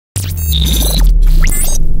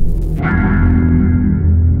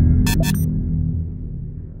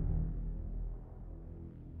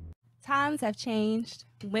times have changed.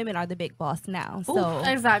 Women are the big boss now. So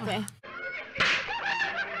exactly.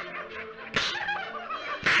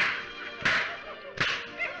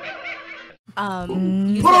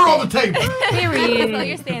 You Put her on the table. Period. So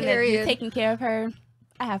you're saying that you're taking care of her.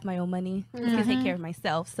 I have my own money. I can take care of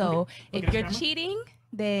myself. So if you're cheating,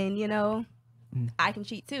 then I can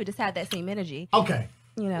cheat too. Just have that same energy. Okay.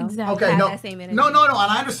 Exactly. Okay, that same energy. no, and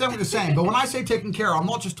I understand what you're saying, but when I say taking care, I'm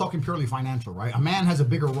not just talking purely financial, right? A man has a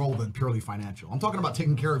bigger role than purely financial. I'm talking about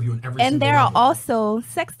taking care of you in every. And there are also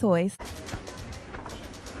sex toys.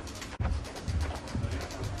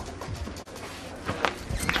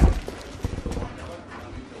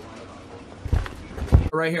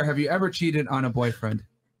 Right here. Have you ever cheated on a boyfriend?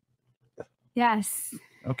 Yes.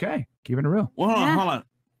 Okay, keeping it real. Well, hold on.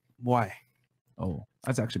 Why? Oh,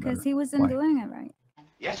 that's actually better. Because he wasn't doing it right.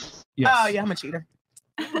 Yes. Yes. Oh, yeah, I'm a cheater.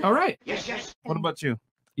 All right. Yes. What about you?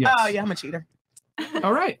 Yes. Oh, yeah, I'm a cheater.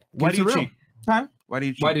 All right. Why do you real. cheat? Huh? Why do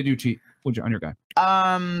you cheat? Why did you cheat on your guy?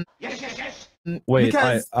 Yes. Wait,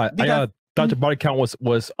 Because Dr. Body Count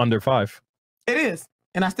was under 5. it is,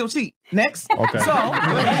 and I still cheat. Next. Okay.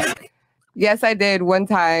 So, Yes, I did. One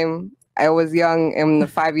time I was young in the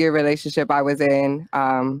 5-year relationship I was in.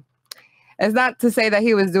 It's not to say that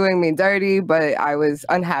he was doing me dirty, but I was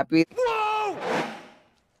unhappy.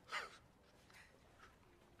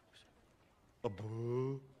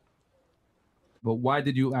 But why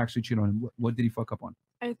did you actually cheat on him? What did he fuck up on?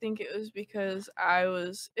 I think it was because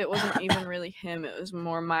it wasn't even really him. It was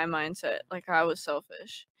more my mindset. Like, I was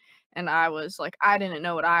selfish and I was like, I didn't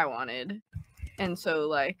know what I wanted. And so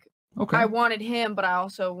like, I wanted him, but I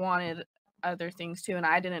also wanted other things too. And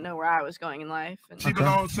I didn't know where I was going in life. And she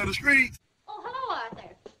belongs to the streets. Oh, hello,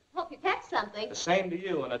 Arthur. Hope you packed something. The same to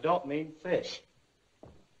you, and I don't mean fish.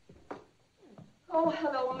 Oh,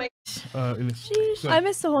 hello, mate. I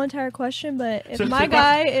missed the whole entire question, but if my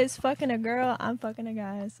guy is fucking a girl, I'm fucking a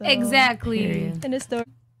guy. So. Exactly. In the story.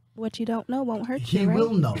 What you don't know won't hurt He you, right?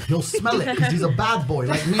 will know. He'll smell it because he's a bad boy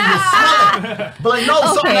like me. He'll smell it. But like, no,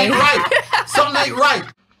 something ain't right. Something ain't right.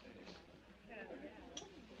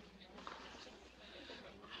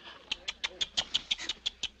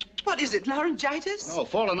 What is it, laryngitis? Oh,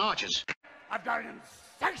 fallen arches. I've got an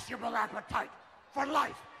insatiable appetite for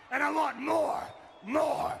life, and I want more.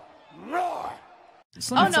 Oh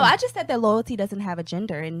no, I just said that loyalty doesn't have a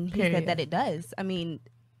gender, and he said that it does. I mean,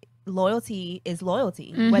 loyalty is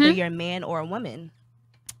loyalty, whether you're a man or a woman.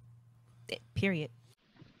 Period.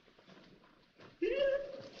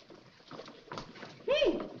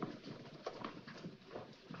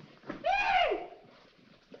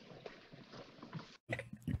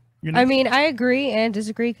 I mean, I agree and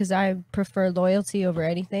disagree because I prefer loyalty over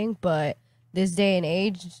anything, but this day and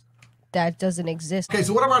age, that doesn't exist. Okay,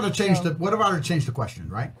 so what if I were to change the question,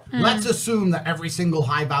 right? Let's assume that every single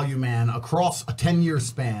high value man across a 10-year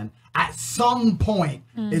span at some point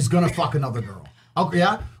is gonna fuck another girl. Okay,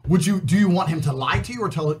 yeah? Do you want him to lie to you or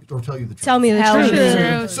tell you the truth? Tell me the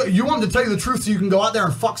truth. So you want him to tell you the truth so you can go out there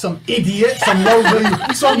and fuck some idiot, some low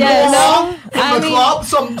value, some moron from the club,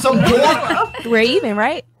 some dork. We're even,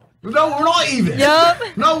 right? No, we're not even. Yup.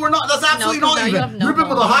 No, we're not. That's absolutely not even. You've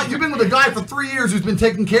been with a guy for 3 years who's been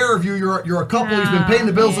taking care of you. You're a couple. He's been paying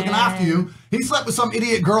the bills, looking after you. He slept with some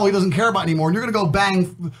idiot girl he doesn't care about anymore, and you're gonna go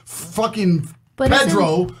bang fucking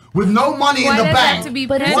Pedro with no money in the bank.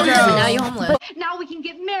 Now you're homeless. Now we can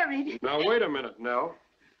get married. Now, wait a minute, Nell.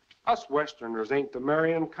 Us Westerners ain't the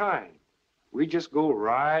marrying kind. We just go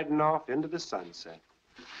riding off into the sunset.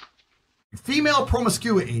 Female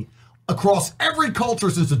promiscuity across every culture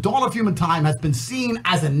since the dawn of human time has been seen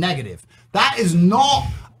as a negative. That is not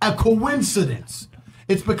a coincidence.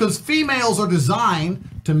 It's because females are designed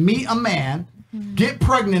to meet a man, get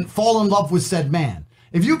pregnant, fall in love with said man.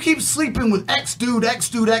 If you keep sleeping with X dude,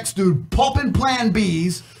 popping plan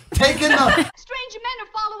Bs, taking the... Strange men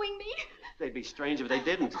are following me. They'd be strange if they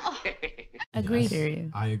didn't. Agreed. Yes,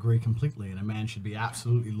 I agree completely. And a man should be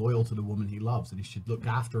absolutely loyal to the woman he loves, and he should look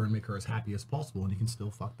after her and make her as happy as possible, and he can still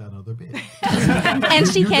fuck that other bitch. And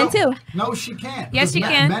she can too. No, she can't. Yes, she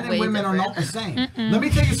men, can. Men and women are not the same. Let me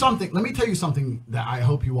tell you something that I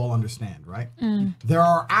hope you all understand, right? There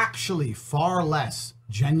are actually far less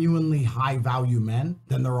genuinely high value men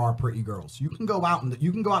than there are pretty girls. You can go out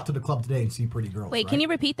to the club today and see pretty girls. Wait, right? can you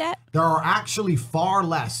repeat that? There are actually far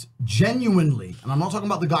less genuinely, and I'm not talking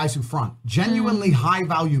about the guys who front, genuinely high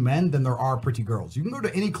value men than there are pretty girls. You can go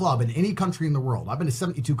to any club in any country in the world. I've been to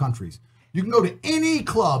 72 countries. You can go to any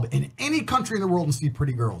club in any country in the world and see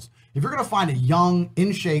pretty girls. If you're going to find a young,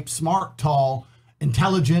 in shape, smart, tall,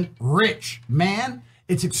 intelligent, rich man,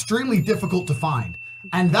 it's extremely difficult to find.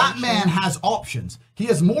 And that man has options. He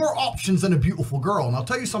has more options than a beautiful girl. And I'll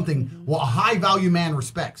tell you something, what a high value man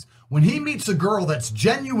respects. When he meets a girl that's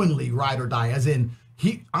genuinely ride or die, as in,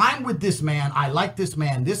 I'm with this man, I like this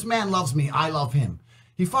man loves me, I love him.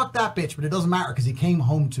 He fucked that bitch, but it doesn't matter because he came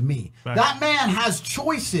home to me. Right. That man has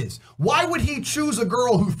choices. Why would he choose a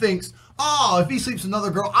girl who thinks, oh, if he sleeps with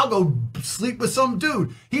another girl, I'll go sleep with some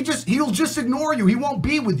dude. He'll just ignore you. He won't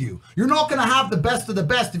be with you. You're not going to have the best of the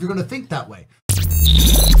best if you're going to think that way.